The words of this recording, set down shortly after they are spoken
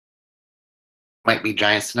might be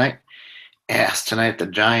Giants tonight. Yes, tonight the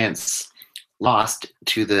Giants lost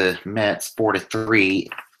to the Mets 4-3,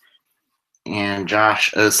 and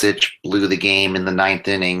Josh Osich blew the game in the ninth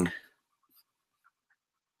inning.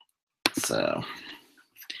 So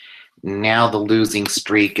now the losing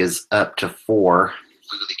streak is up to 4.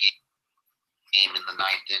 Blew the game in the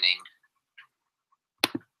ninth inning.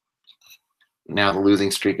 Now the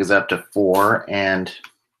losing streak is up to 4, and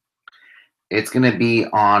it's going to be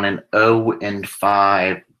on an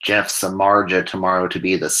 0-5 Jeff Samardzija tomorrow to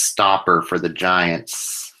be the stopper for the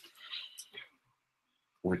Giants,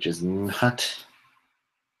 which is not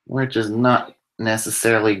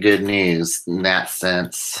necessarily good news in that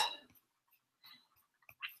sense.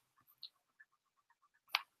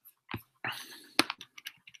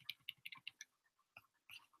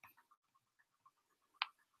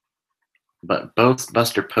 But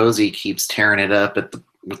Buster Posey keeps tearing it up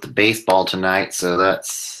with the baseball tonight, so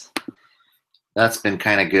that's been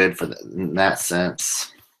kind of good in that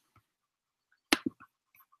sense.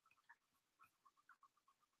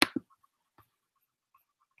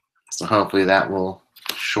 So hopefully that will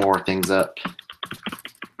shore things up.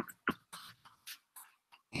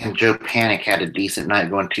 And Joe Panic had a decent night,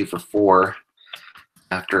 going 2 for 4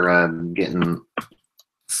 after getting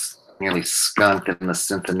nearly skunked in the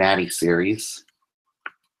Cincinnati series.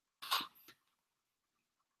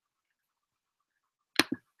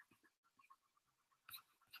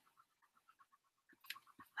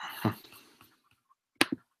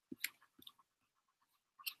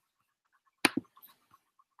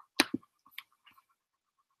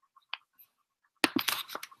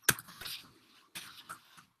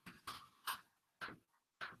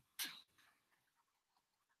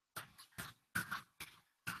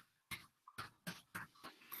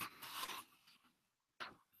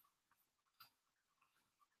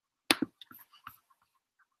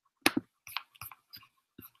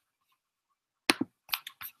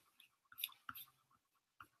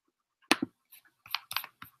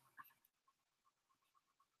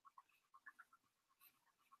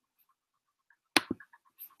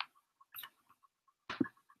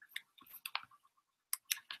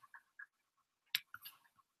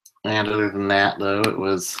 And other than that, though, it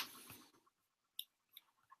was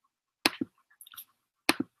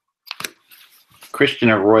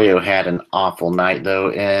Christian Arroyo had an awful night,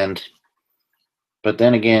 though, but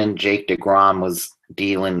then again, Jake DeGrom was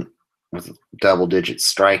dealing with double-digit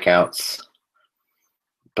strikeouts.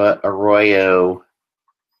 But Arroyo,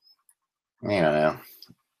 I don't know.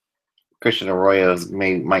 Christian Arroyo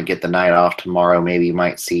might get the night off tomorrow. Maybe you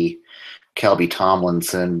might see Kelby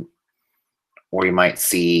Tomlinson, or you might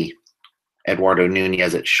see Eduardo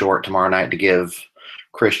Nunez at short tomorrow night to give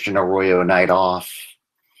Christian Arroyo a night off.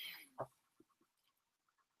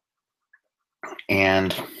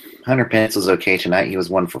 And Hunter Pence was okay tonight. He was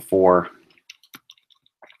 1 for 4.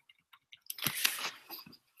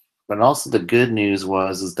 But also the good news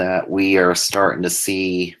is that we are starting to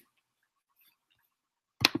see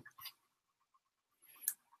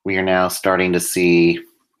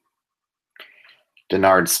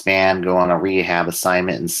Denard Span go on a rehab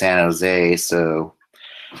assignment in San Jose, so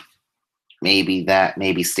maybe that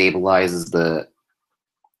stabilizes the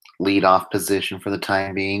leadoff position for the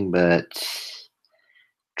time being, but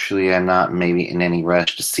truly I'm not maybe in any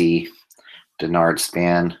rush to see Denard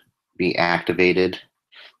Span be activated,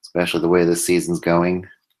 especially the way this season's going.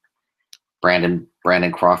 Brandon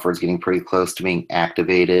Crawford's getting pretty close to being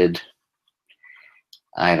activated.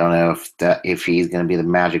 I don't know if he's going to be the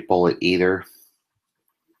magic bullet either.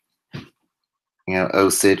 You know,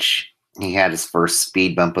 Osich, he had his first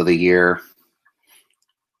speed bump of the year,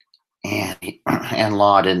 and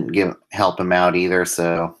Law didn't help him out either.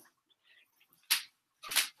 So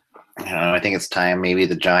I don't know. I think it's time maybe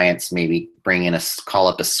the Giants call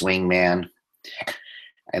up a swing man.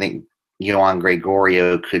 I think Yohan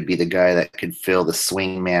Gregorio could be the guy that could fill the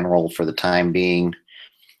swing man role for the time being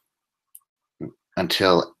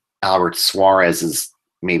until Albert Suarez is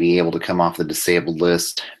maybe able to come off the disabled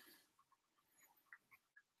list.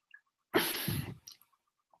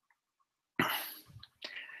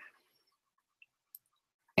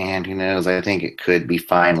 And who knows, I think it could be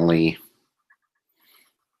finally.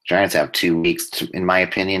 Giants have 2 weeks, in my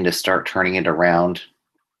opinion, to start turning it around.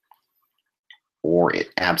 Or it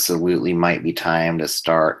absolutely might be time to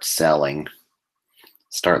start selling.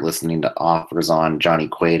 Start listening to offers on Johnny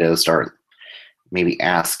Cueto. Start maybe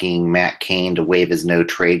asking Matt Cain to waive his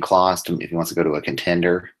no-trade clause if he wants to go to a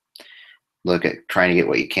contender. Look at trying to get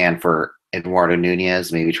what you can for Eduardo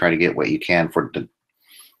Nunez. Maybe try to get what you can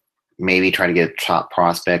maybe try to get a top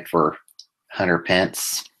prospect for Hunter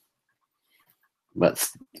Pence. but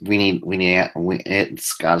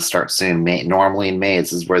it's got to start soon. Normally in May,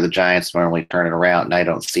 this is where the Giants normally turn it around, and I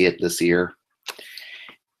don't see it this year.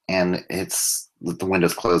 And the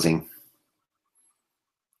window's closing,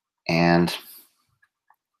 and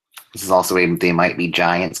this is also they might be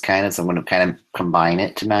Giants kind of. So I'm going to kind of combine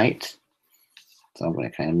it tonight. So I'm going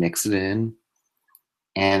to kind of mix it in.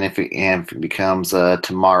 And if it becomes a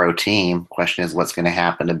tomorrow team, question is what's going to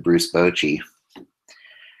happen to Bruce Bochy?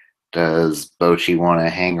 Does Bochy want to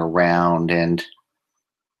hang around and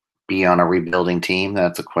be on a rebuilding team?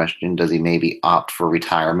 That's a question. Does he maybe opt for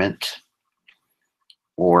retirement?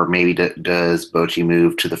 Or maybe does Bochy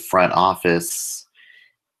move to the front office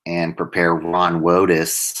and prepare Ron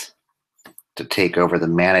Wotus to take over the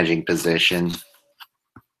managing position?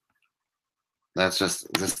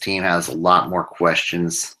 This team has a lot more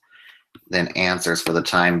questions than answers for the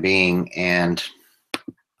time being, and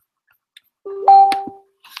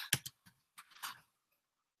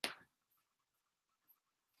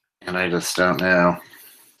I just don't know.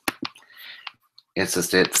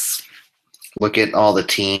 It's look at all the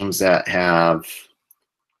teams that have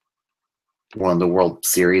won the World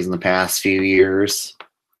Series in the past few years.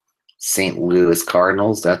 St. Louis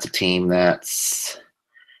Cardinals, that's a team that's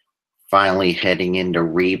finally heading into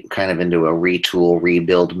kind of into a retool,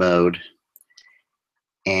 rebuild mode.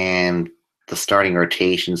 And the starting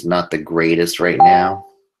rotation's not the greatest right now.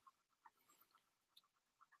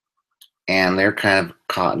 And they're kind of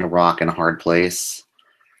caught in a rock and a hard place.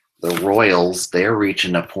 The Royals, they're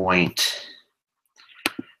reaching a point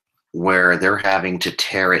where they're having to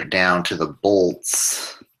tear it down to the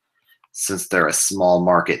bolts since they're a small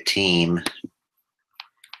market team.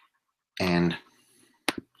 And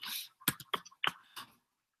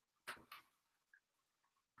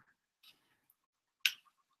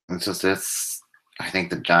I think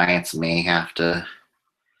the Giants may have to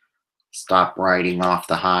stop riding off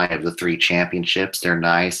the high of the 3 championships. They're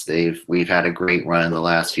nice. We've had a great run in the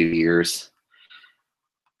last few years.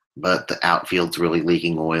 But the outfield's really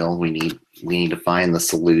leaking oil. We need to find the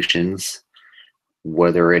solutions.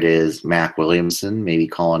 Whether it is Mac Williamson, maybe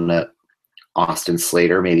calling it Austin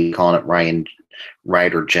Slater, maybe calling it Ryan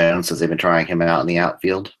Ryder Jones, since they've been trying him out in the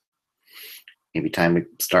outfield. Maybe time to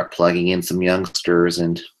start plugging in some youngsters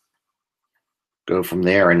and go from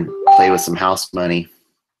there and play with some house money.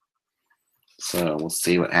 So we'll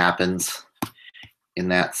see what happens in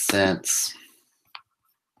that sense.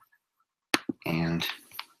 And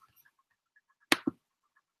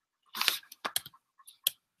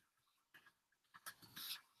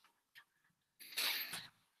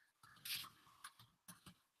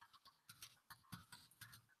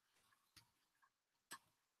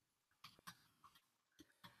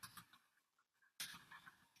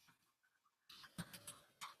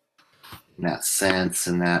in that sense,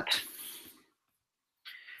 and that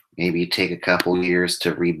maybe take a couple years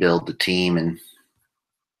to rebuild the team and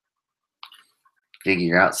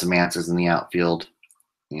figure out some answers in the outfield,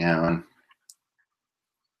 and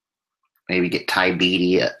maybe get Ty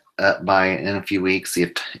Beatty up by in a few weeks.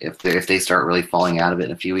 See if they start really falling out of it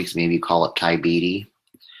in a few weeks, maybe call it Ty Beatty.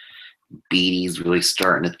 Beatty's really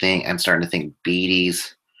starting to think. I'm starting to think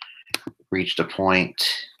Beatty's reached a point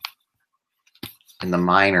in the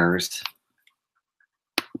minors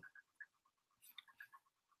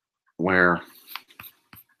where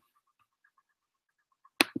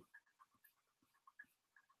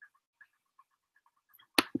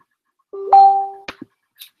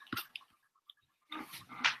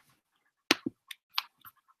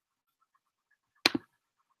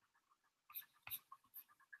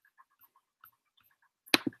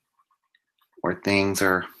things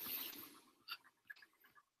are.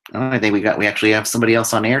 Oh, I think we actually have somebody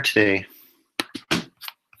else on air today.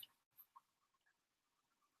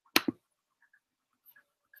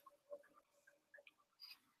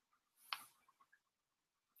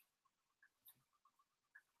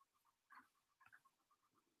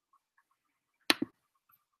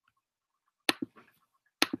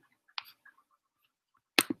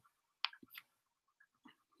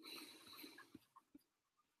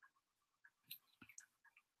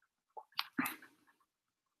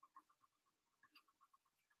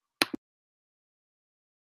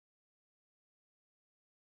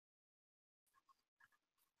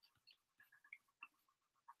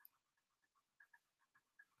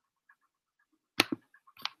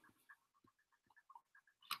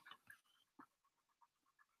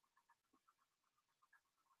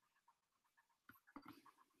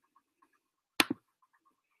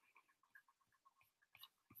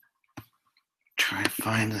 Try to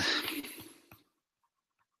find the.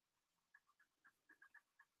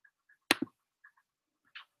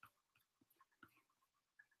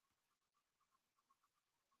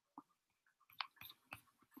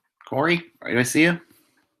 Corey, do I see you?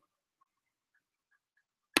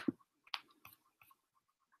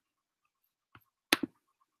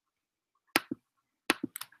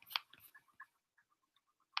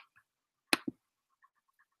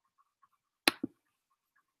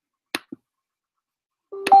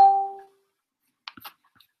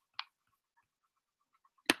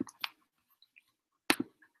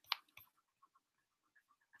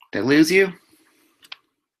 Did I lose you?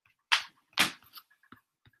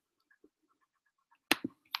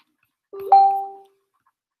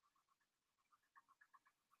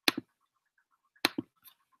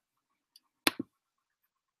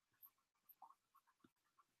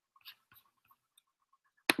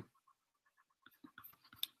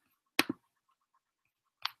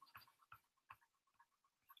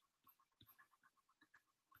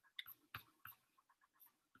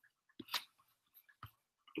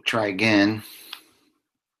 Try again.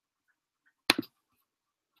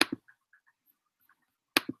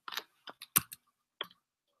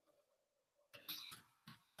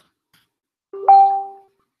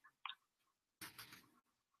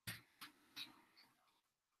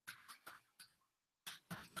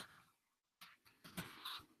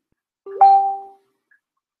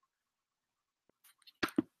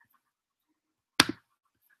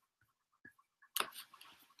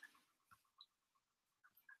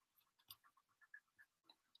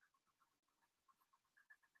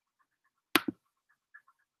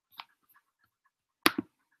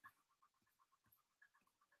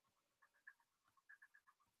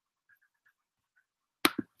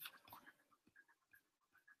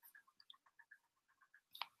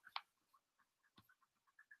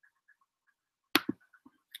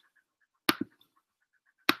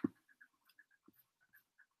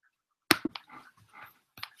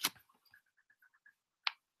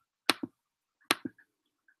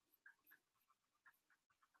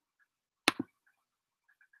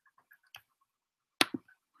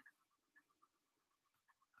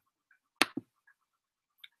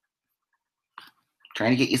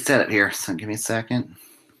 Trying to get you set up here, so give me a second.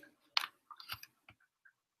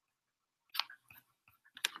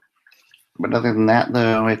 But other than that,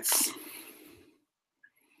 though, it'll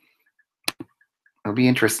be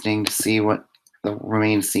interesting to see what the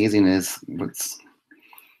remaining season is. But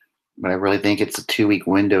I really think it's a 2-week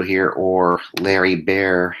window here, or Larry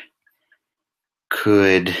Bear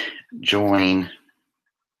could join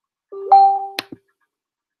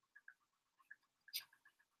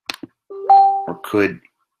or could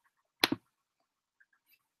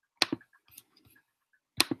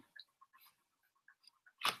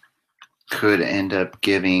end up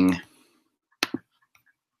giving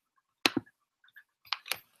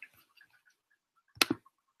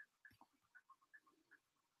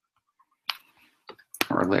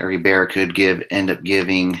or Larry Bear could end up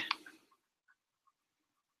giving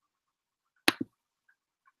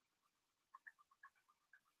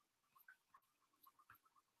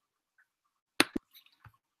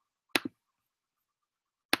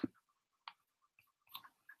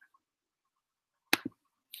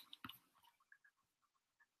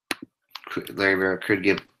Larry Bear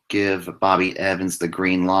could give Bobby Evans the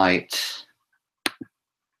green light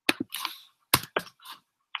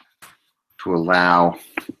to allow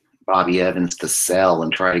Bobby Evans to sell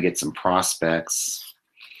and try to get some prospects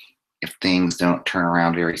if things don't turn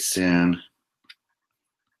around very soon.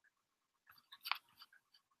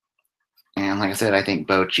 And like I said, I think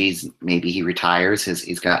Bochy's maybe he retires.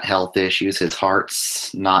 He's got health issues. His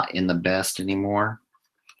heart's not in the best anymore.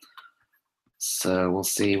 So we'll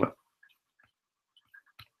see what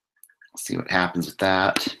happens with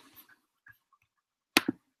that.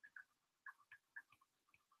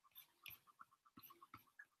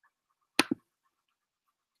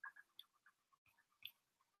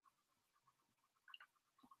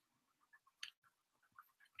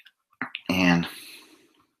 And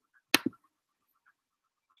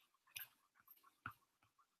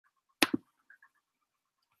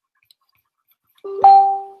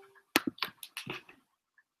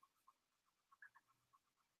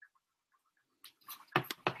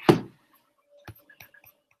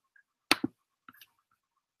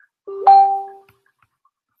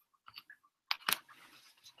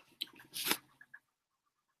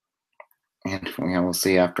we'll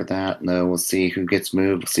see after that. No, we'll see who gets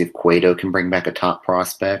moved. We'll see if Cueto can bring back a top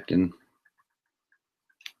prospect, and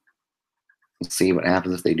we'll see what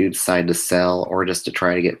happens if they do decide to sell or just to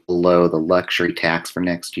try to get below the luxury tax for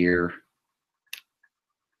next year.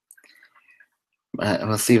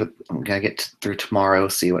 We'll see we gotta get through tomorrow,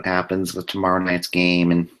 see what happens with tomorrow night's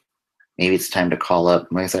game, and maybe it's time to call up.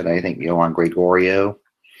 Like I said, I think Yohan Gregorio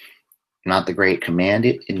not the great command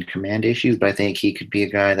issues, but I think he could be a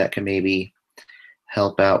guy that can maybe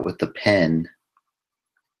help out with the pen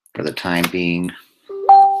for the time being.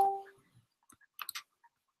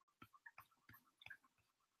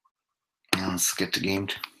 Now let's get to game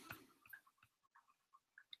 2.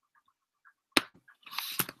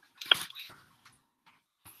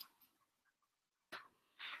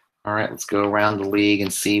 All right, let's go around the league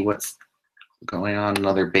and see what's going on in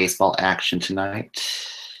other baseball action tonight.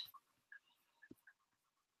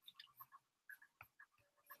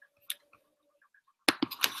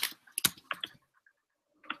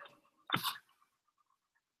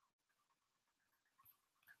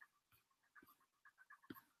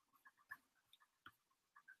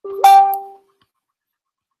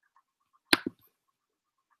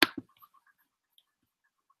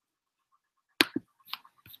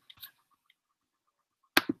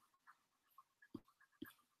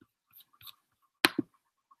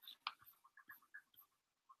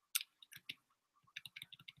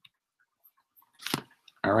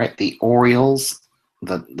 All right, the Orioles.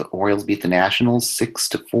 The Orioles beat the Nationals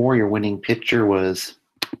 6-4. Your winning pitcher was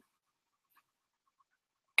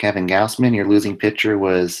Kevin Gausman. Your losing pitcher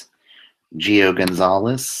was Gio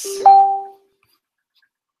Gonzalez.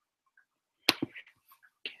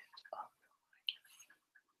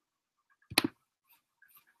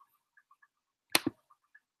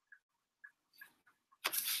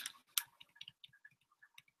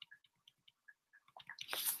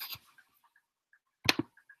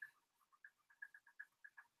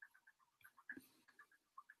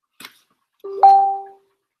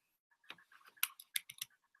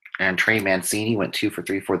 And Trey Mancini went 2 for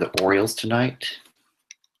 3 for the Orioles tonight.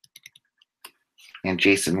 And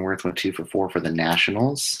Jason Worth went 2 for 4 for the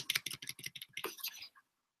Nationals.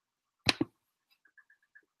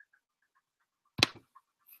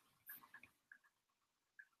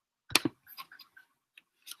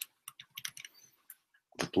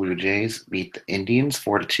 The Blue Jays beat the Indians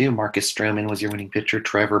 4-2. Marcus Stroman was your winning pitcher.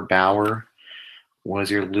 Trevor Bauer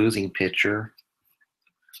was your losing pitcher.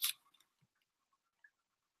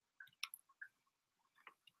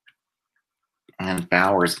 And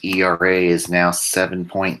Bauer's ERA is now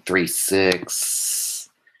 7.36,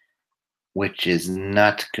 which is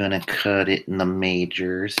not going to cut it in the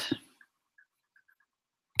majors.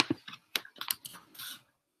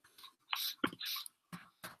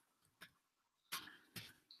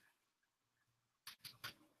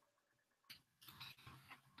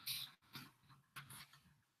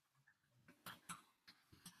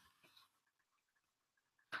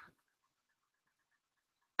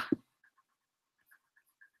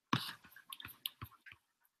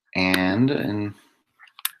 And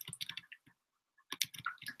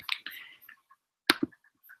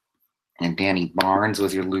Danny Barnes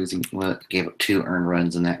was your losing, gave up 2 earned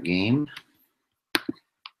runs in that game.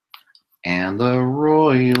 And the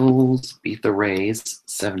Royals beat the Rays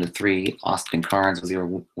 7-3. Austin Carnes was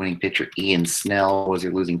your winning pitcher. Ian Snell was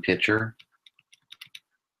your losing pitcher.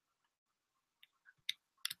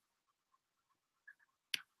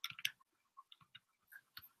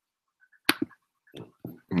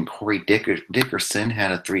 And Corey Dickerson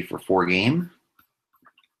had a 3 for 4 game.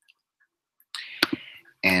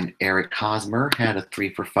 And Eric Hosmer had a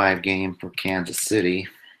 3 for 5 game for Kansas City.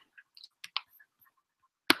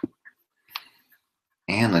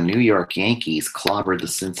 And the New York Yankees clobbered the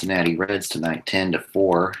Cincinnati Reds tonight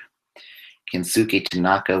 10-4. Kensuke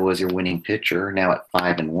Tanaka was your winning pitcher, now at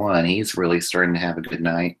 5-1. He's really starting to have a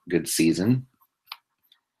good season.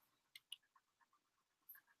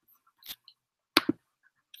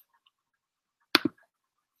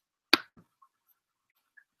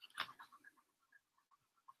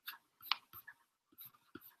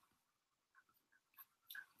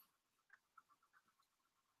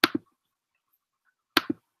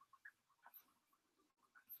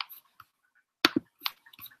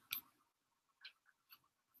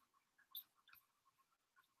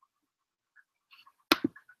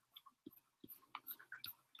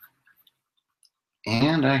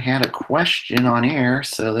 And I had a question on air,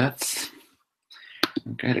 so I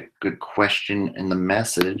got a good question in the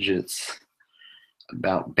message. It's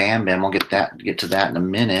about Bam Bam. We'll get to that in a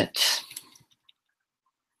minute.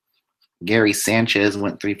 Gary Sanchez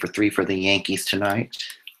went 3 for 3 for the Yankees tonight.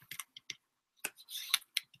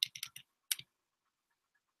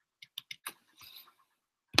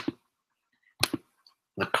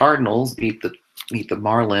 The Cardinals beat the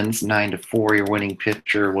Marlins 9-4. Your winning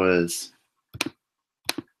pitcher was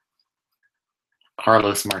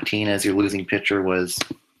Carlos Martinez. Your losing pitcher was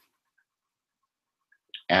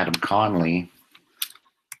Adam Conley.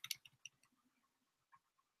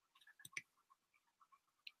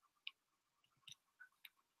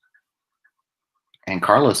 And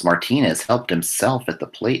Carlos Martinez helped himself at the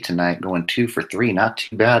plate tonight, going 2 for 3. Not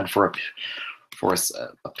too bad for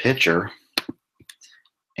a pitcher.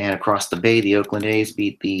 And across the bay, the Oakland A's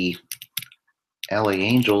beat the LA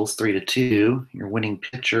Angels 3-2. Your winning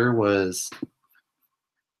pitcher was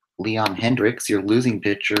Leon Hendricks. Your losing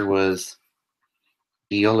pitcher was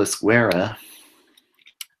Eolis Guerra.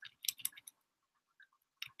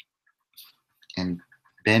 And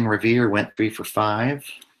Ben Revere went 3 for 5.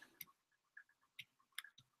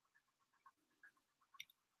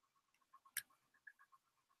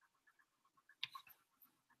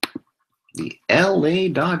 The LA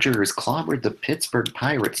Dodgers clobbered the Pittsburgh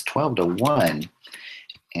Pirates 12-1.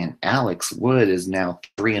 And Alex Wood is now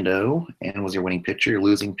 3-0 and was your winning pitcher. Your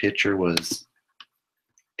losing pitcher was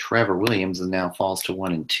Trevor Williams and now falls to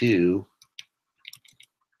 1-2.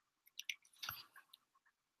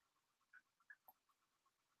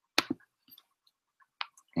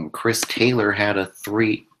 And Chris Taylor had a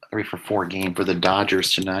 3 for 4 game for the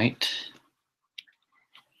Dodgers tonight.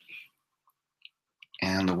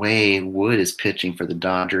 And the way Wood is pitching for the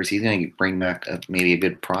Dodgers, he's going to bring back maybe a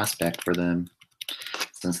good prospect for them,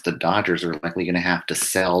 since the Dodgers are likely going to have to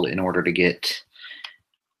sell in order to get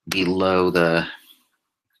below the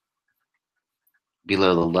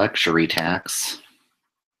luxury tax.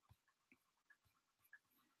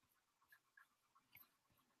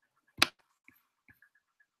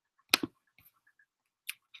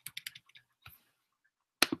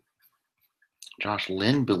 Josh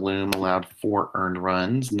Lindblom allowed 4 earned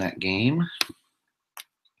runs in that game.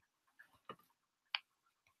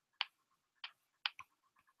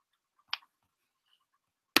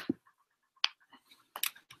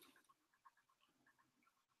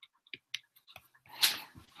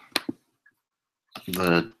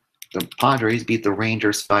 The Padres beat the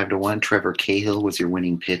Rangers 5-1. Trevor Cahill was your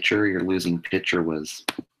winning pitcher. Your losing pitcher was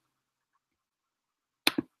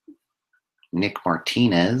Nick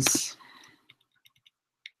Martinez.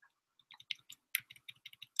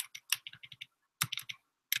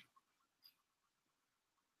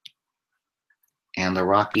 And the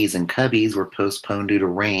Rockies and Cubbies were postponed due to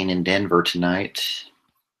rain in Denver tonight.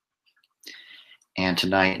 And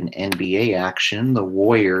tonight in NBA action, the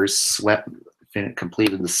Warriors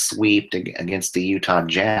completed the sweep against the Utah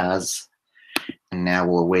Jazz. And now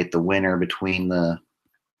we'll await the winner between the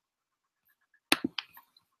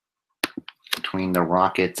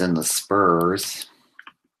Rockets and the Spurs.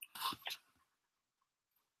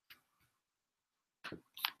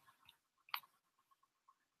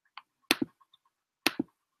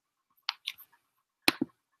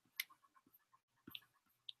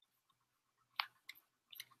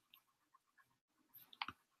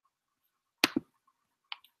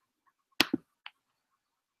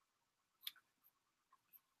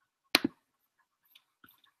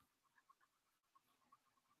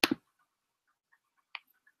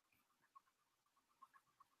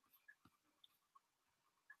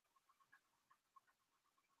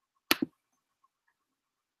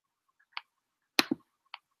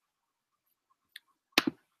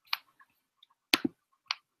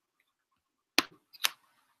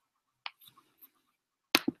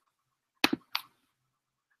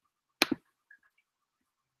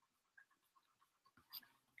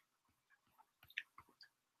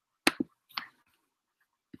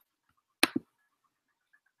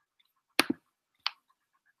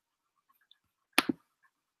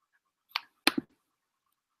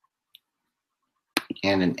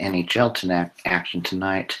 And in NHL action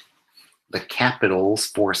tonight, the Capitals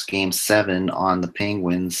forced Game 7 on the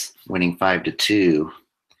Penguins, winning 5-2.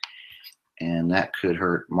 And that could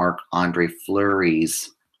hurt Marc-Andre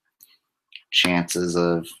Fleury's chances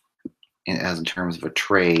in terms of a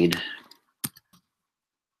trade.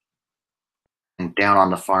 And down on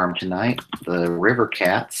the farm tonight, the River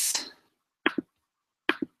Cats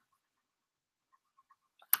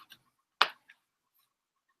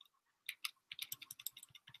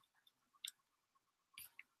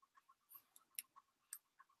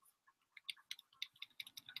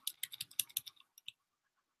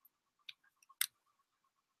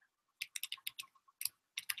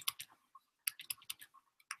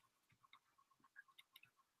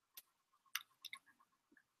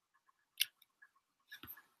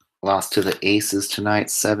lost to the Aces tonight,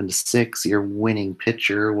 7-6. Your winning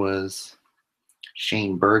pitcher was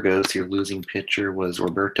Shane Burgos. Your losing pitcher was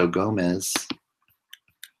Roberto Gomez.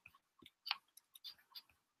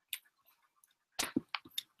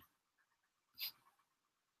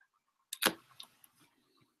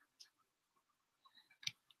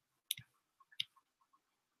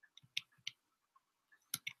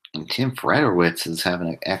 And Tim Frederowitz is having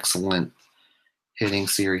an excellent hitting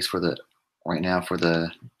series for the right now for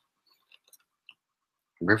the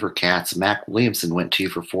River Cats. Mac Williamson went 2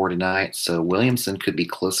 for 4 tonight, so Williamson could be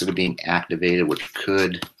closer to being activated, which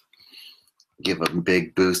could give a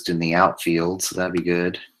big boost in the outfield, so that'd be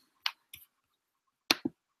good.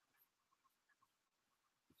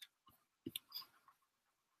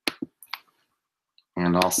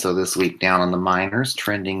 And also this week down on the minors,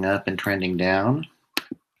 trending up and trending down.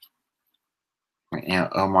 Right now,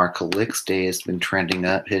 Omar Calixte has been trending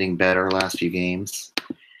up, hitting better last few games.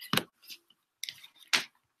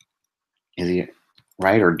 Is he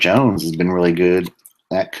right? Or Jones has been really good.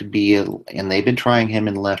 That could be, and they've been trying him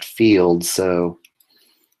in left field, so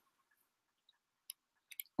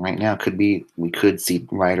right now we could see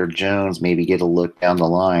Ryder Jones maybe get a look down the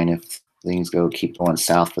line if things keep going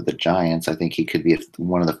south for the Giants. I think he could be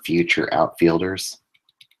one of the future outfielders.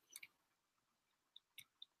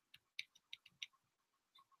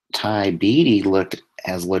 Ty Beatty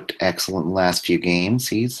has looked excellent in the last few games.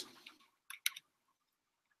 He's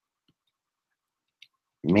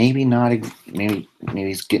maybe not. Maybe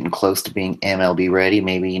he's getting close to being MLB ready.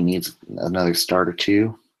 Maybe he needs another start or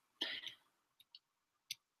two.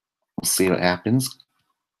 We'll see what happens.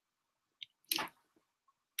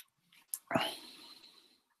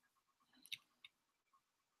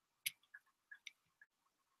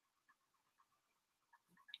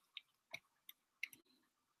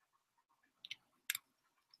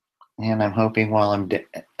 And I'm hoping while I'm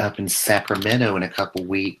up in Sacramento in a couple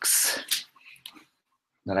weeks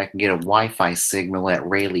that I can get a Wi-Fi signal at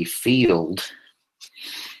Rayleigh Field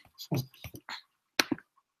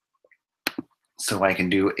so I can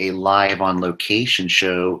do a live on location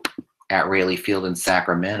show at Rayleigh Field in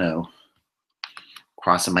Sacramento.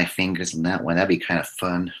 Crossing my fingers on that one. That'd be kind of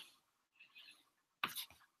fun.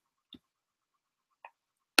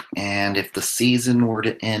 And if the season were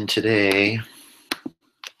to end today,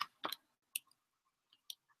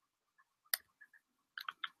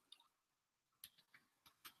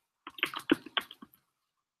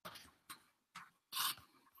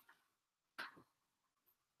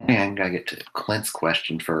 I gotta get to Clint's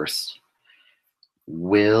question first.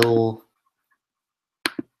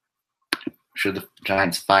 Should the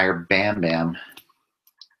Giants fire Bam Bam?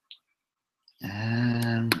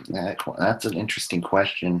 That's an interesting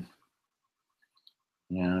question.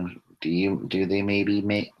 Do they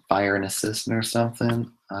maybe fire an assistant or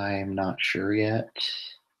something? I'm not sure yet.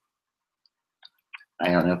 I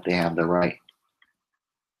don't know if they have the right.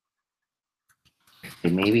 They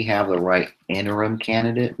maybe have the right interim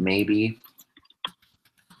candidate, maybe.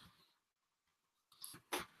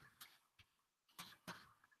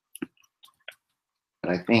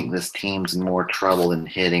 But I think this team's in more trouble than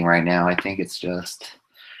hitting right now. I think it's just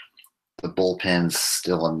the bullpen's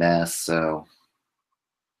still a mess, so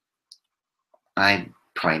I'd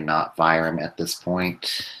probably not fire him at this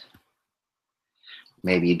point.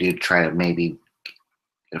 Maybe you do try to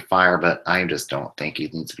fire, but I just don't think he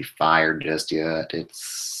needs to be fired just yet. I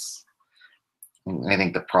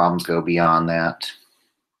think the problems go beyond that.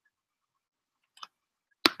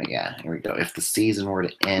 But yeah, here we go. If the season were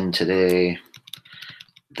to end today,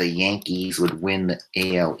 the Yankees would win the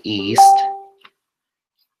AL East.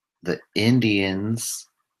 The Indians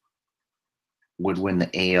would win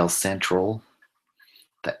the AL Central.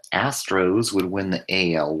 The Astros would win the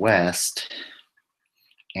AL West.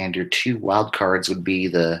 And your two wild cards would be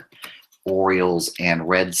the Orioles and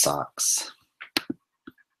Red Sox.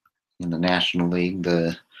 In the National League,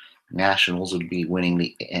 the Nationals would be winning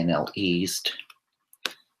the NL East.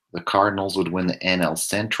 The Cardinals would win the NL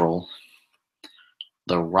Central.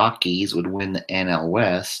 The Rockies would win the NL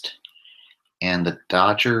West. And the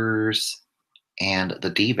Dodgers and the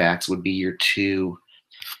D-backs would be your two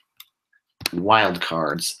wild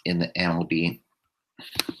cards in the MLB.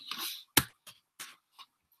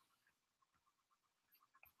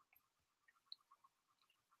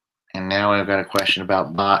 And now I've got a question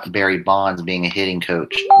about Barry Bonds being a hitting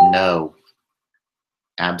coach. No,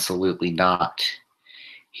 absolutely not.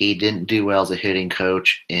 He didn't do well as a hitting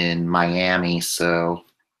coach in Miami, so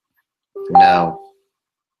no,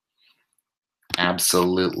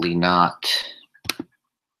 absolutely not.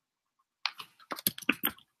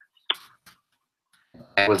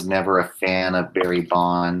 I was never a fan of Barry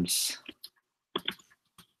Bonds.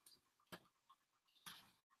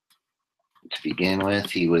 To begin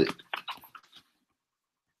with, he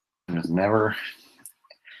never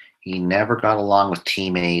got along with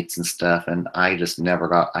teammates and stuff, and I've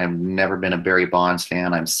never been a Barry Bonds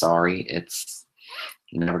fan. I'm sorry.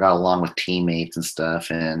 He never got along with teammates and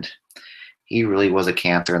stuff, and he really was a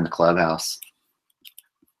cancer in the clubhouse.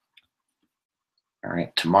 All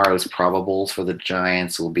right, tomorrow's probables for the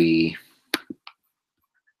Giants will be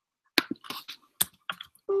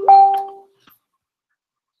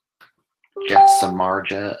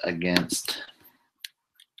Samardzija against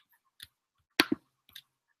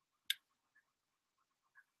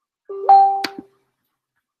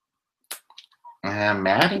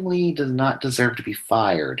Mattingly does not deserve to be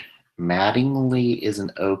fired. Mattingly is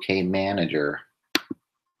an okay manager.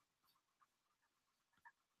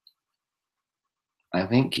 I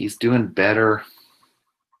think he's doing better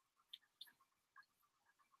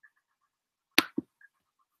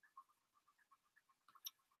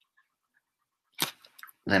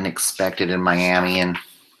than expected in Miami,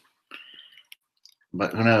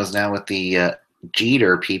 but who knows now with the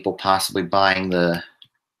Jeter people possibly buying the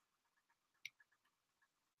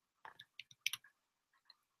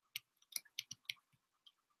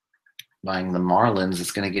Marlins,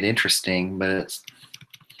 it's going to get interesting, but it's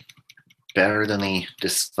better than the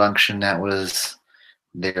dysfunction that was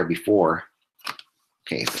there before.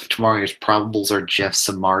 Okay, so tomorrow's probables are Jeff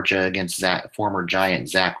Samardzija against former Giant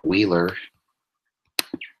Zach Wheeler.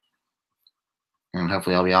 And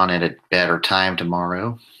hopefully I'll be on at a better time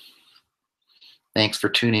tomorrow. Thanks for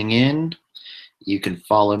tuning in. You can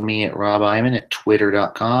follow me at Rob Iman at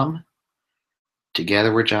twitter.com.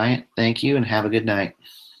 Together we're Giant. Thank you and have a good night.